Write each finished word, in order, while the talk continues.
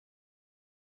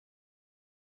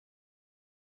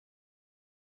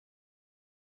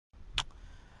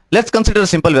Let's consider a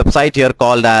simple website here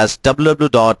called as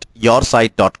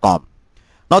www.yoursite.com.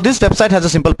 Now this website has a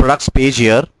simple products page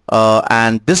here,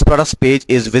 and this products page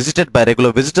is visited by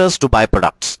regular visitors to buy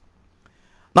products.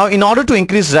 Now in order to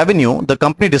increase revenue, the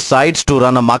company decides to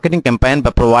run a marketing campaign by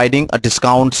providing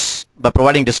discounts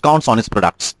on its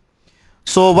products.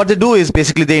 So what they do is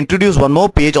basically they introduce one more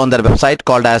page on their website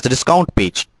called as the discount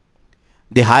page.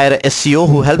 They hire a SEO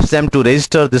who helps them to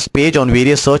register this page on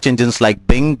various search engines like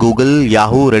Bing, Google,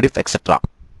 Yahoo, Rediff, etc.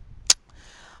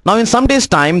 Now in some days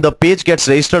time, the page gets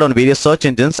registered on various search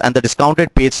engines and the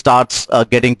discounted page starts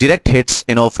getting direct hits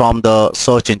from the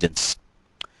search engines.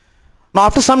 Now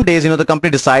after some days, the company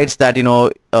decides that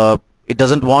it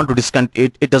doesn't want to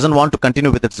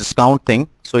continue with its discount thing,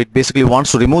 so it basically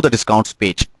wants to remove the discounts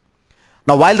page.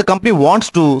 Now while the company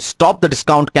wants to stop the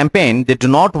discount campaign, they do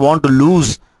not want to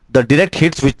lose the direct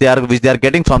hits which they are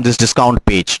getting from this discount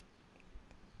page.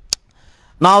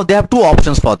 Now they have two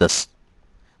options for this.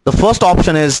 The first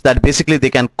option is that basically they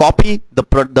can copy the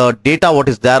data what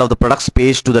is there of the products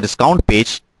page to the discount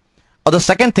page, or the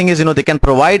second thing is they can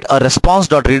provide a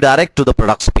response.redirect to the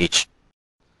products page.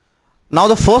 Now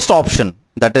the first option,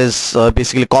 that is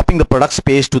basically copying the products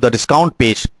page to the discount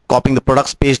page, copying the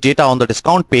products page data on the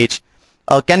discount page,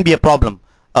 can be a problem.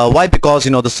 Why? Because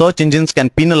the search engines can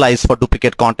penalize for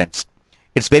duplicate contents.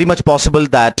 It's very much possible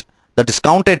that the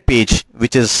discounted page,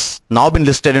 which is now been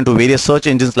listed into various search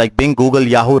engines like Bing, Google,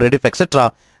 Yahoo, Rediff,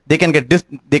 etc., they can get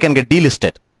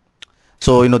delisted.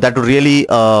 So that would really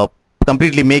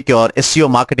completely make your SEO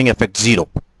marketing effect zero.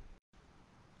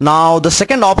 Now the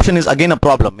second option is again a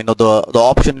problem. The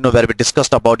option where we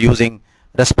discussed about using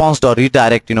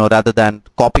response.redirect rather than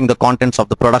copying the contents of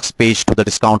the products page to the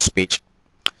discounts page.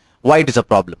 Why it is a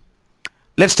problem?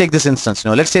 Let's take this instance.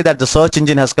 Let's say that the search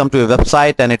engine has come to a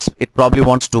website and it probably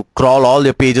wants to crawl all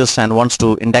your pages and wants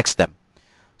to index them.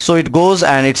 So it goes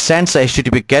and it sends a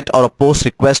HTTP GET or a POST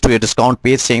request to your discount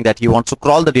page saying that he wants to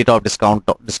crawl the data of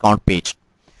discount page.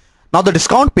 Now the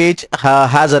discount page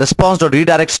has a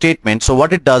response.redirect statement. So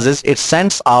what it does is it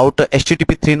sends out a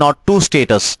HTTP 302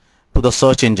 status to the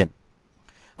search engine.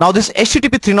 Now this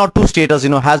HTTP 302 status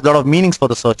has a lot of meanings for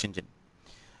the search engine.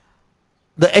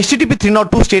 The HTTP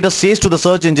 302 status says to the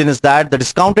search engine is that the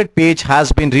discounted page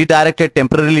has been redirected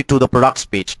temporarily to the products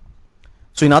page.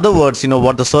 So in other words,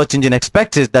 what the search engine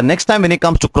expects is that next time when he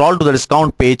comes to crawl to the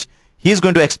discount page, he is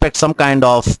going to expect some kind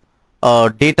of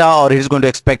data, or he is going to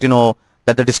expect that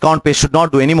the discount page should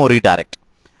not do any more redirect.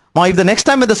 Now if the next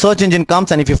time when the search engine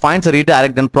comes and if he finds a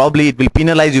redirect, then probably it will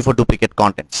penalize you for duplicate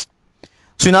contents.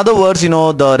 So in other words,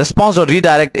 the response or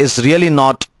redirect is really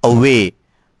not a way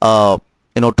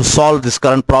to solve this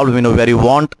current problem, where you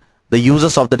want the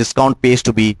users of the discount page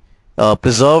to be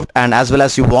preserved, and as well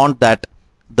as you want that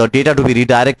the data to be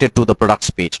redirected to the products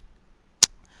page.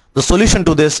 The solution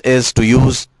to this is to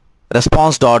use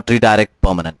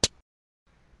response.redirectpermanent.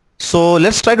 So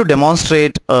let's try to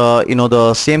demonstrate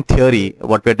the same theory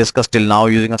what we have discussed till now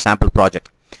using a sample project.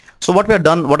 So what I've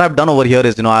done over here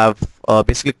is I've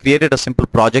basically created a simple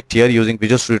project here using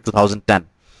Visual Studio 2010.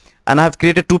 And I have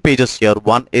created two pages here.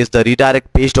 One is the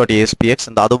redirect page.aspx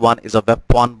and the other one is a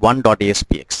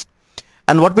webform1.aspx.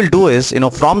 And what we'll do is,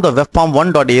 from the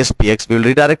webform1.aspx, we will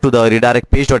redirect to the redirect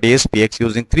page.aspx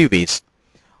using three ways.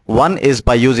 One is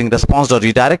by using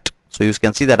response.redirect. So you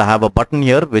can see that I have a button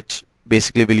here which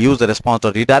basically will use the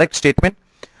response.redirect statement.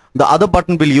 The other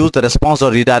button will use the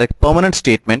response.redirectpermanent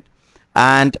statement.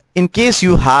 And in case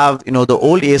you have, the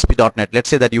old ASP.NET, let's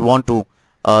say that you want to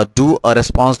do a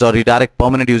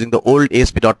response.redirectpermanent using the old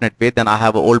ASP.NET way, then I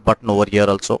have an old button over here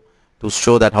also to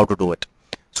show that how to do it.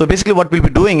 So basically what we'll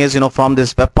be doing is, from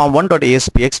this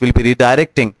webform1.aspx, we'll be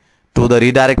redirecting to the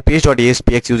redirect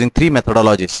page.aspx using three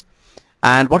methodologies.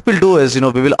 And what we'll do is,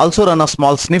 we will also run a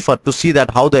small sniffer to see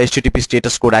that how the HTTP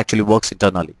status code actually works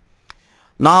internally.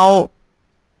 Now,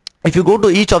 if you go to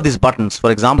each of these buttons,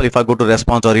 for example, if I go to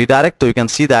response or redirect, so you can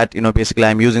see that, basically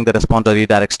I'm using the response or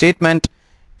redirect statement.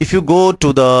 If you go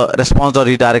to the response or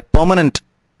redirect permanent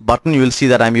button, you will see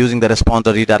that I'm using the response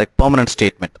or redirect permanent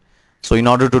statement. So in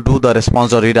order to do the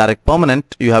response or redirect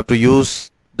permanent, you have to use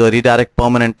the redirect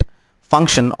permanent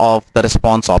function of the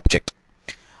response object.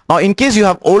 Now in case you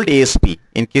have old ASP,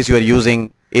 in case you are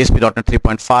using ASP.NET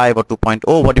 3.5 or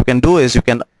 2.0, what you can do is you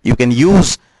can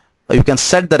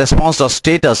set the response or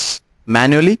status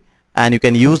manually, and you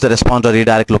can use the response or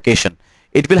redirect location.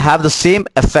 It will have the same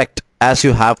effect as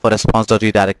you have for response or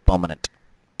redirect permanent.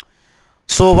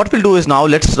 So what we'll do is now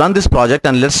let's run this project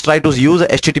and let's try to use a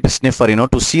HTTP sniffer,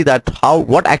 to see that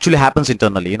what actually happens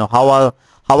internally. How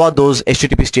are those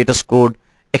HTTP status code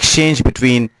exchanged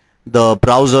between the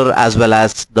browser as well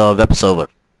as the web server.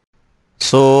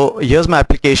 So here's my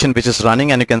application which is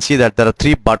running, and you can see that there are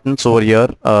 3 buttons over here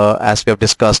as we have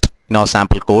discussed in our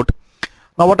sample code.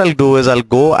 Now what I'll do is I'll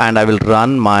go and I will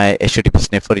run my HTTP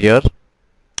sniffer here.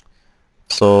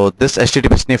 So this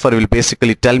HTTP sniffer will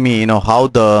basically tell me how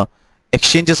the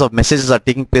exchanges of messages are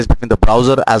taking place between the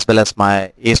browser as well as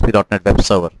my ASP.NET web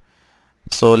server.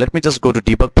 So let me just go to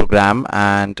debug program,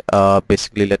 and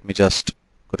basically let me just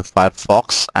go to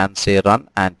Firefox and say run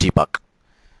and debug.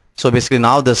 So basically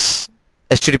now this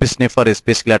HTTP sniffer is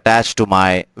basically attached to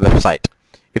my website.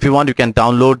 If you want, you can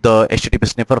download the HTTP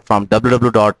sniffer from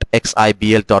www.xibl.com.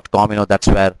 That's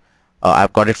where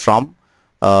I've got it from.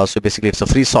 So basically it's a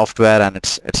free software, and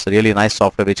it's a really nice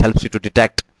software which helps you to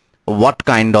detect what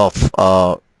kind of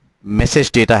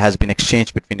message data has been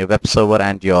exchanged between your web server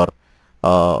and your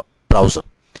browser.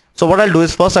 So what I'll do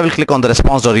is first I will click on the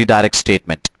response.redirect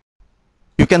statement.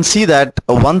 You can see that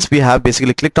once we have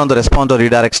basically clicked on the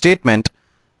response.redirect statement,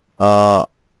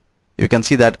 you can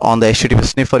see that on the HTTP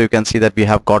sniffer you can see that we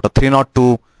have got a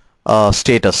 302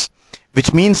 status,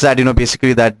 which means that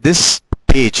basically that this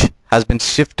page has been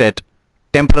shifted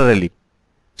temporarily.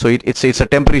 So it's a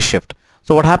temporary shift.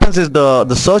 So what happens is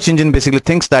the search engine basically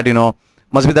thinks that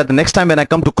must be that the next time when I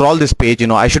come to crawl this page,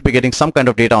 I should be getting some kind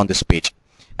of data on this page.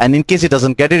 And in case it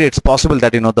doesn't get it, it's possible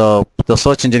that the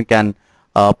search engine can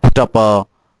put up a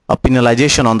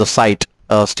penalization on the site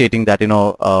stating that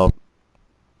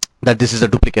that this is a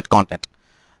duplicate content.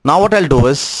 Now what I'll do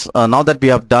is now that we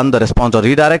have done the response or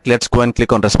redirect, let's go and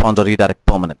click on response or redirect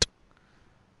permanent.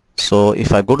 So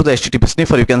if I go to the HTTP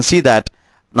sniffer, you can see that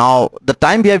now the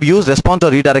time we have used response or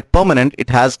redirect permanent,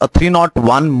 it has a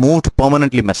 301 moved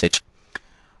permanently message.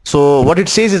 So what it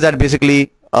says is that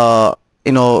basically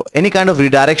any kind of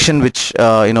redirection which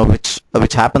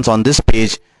which happens on this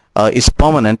page is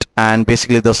permanent, and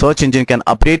basically the search engine can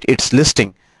update its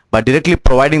listing by directly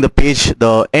providing the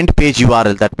end page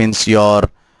URL. That means your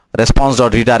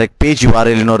response.redirect page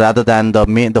URL rather than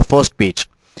the first page.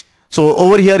 So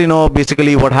over here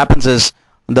basically what happens is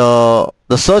the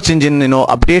search engine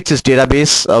updates its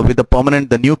database with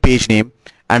the new page name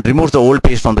and removes the old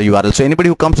page from the URL. So anybody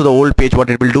who comes to the old page, what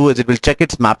it will do is it will check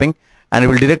its mapping and it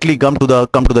will directly come to the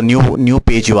new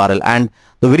page URL. And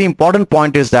the very important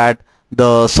point is that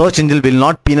the search engine will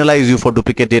not penalize you for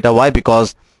duplicate data. Why?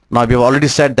 Because now we have already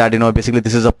said that basically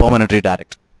this is a permanent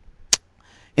redirect.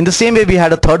 In the same way, we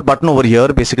had a third button over here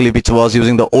basically which was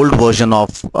using the old version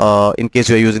of in case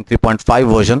you are using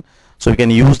 3.5 version. So you can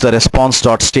use the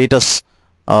response.status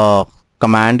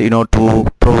command to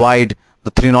provide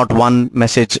the 301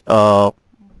 message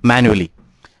manually.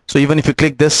 So even if you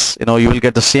click this, you will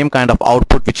get the same kind of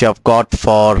output which you have got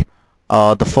for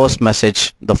the first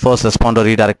message, the first response or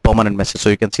redirect permanent message. So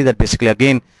you can see that basically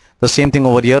again the same thing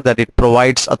over here, that it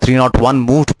provides a 301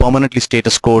 moved permanently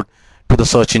status code to the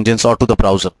search engines or to the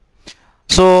browser.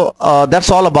 So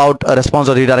that's all about response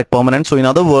or redirect permanent. So in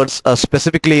other words,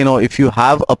 specifically if you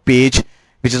have a page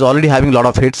which is already having a lot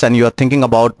of hits and you are thinking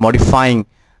about modifying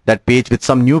that page with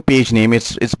some new page name,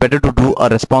 it's better to do a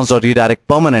response or redirect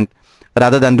permanent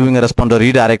rather than doing a response or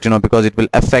redirect, because it will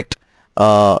affect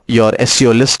your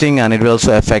SEO listing, and it will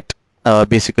also affect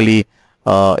basically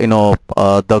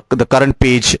the current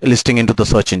page listing into the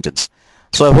search engines.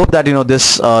 So I hope that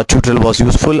this tutorial was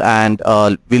useful, and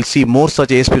we'll see more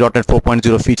such ASP.NET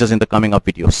 4.0 features in the coming up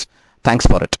videos. Thanks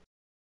for it.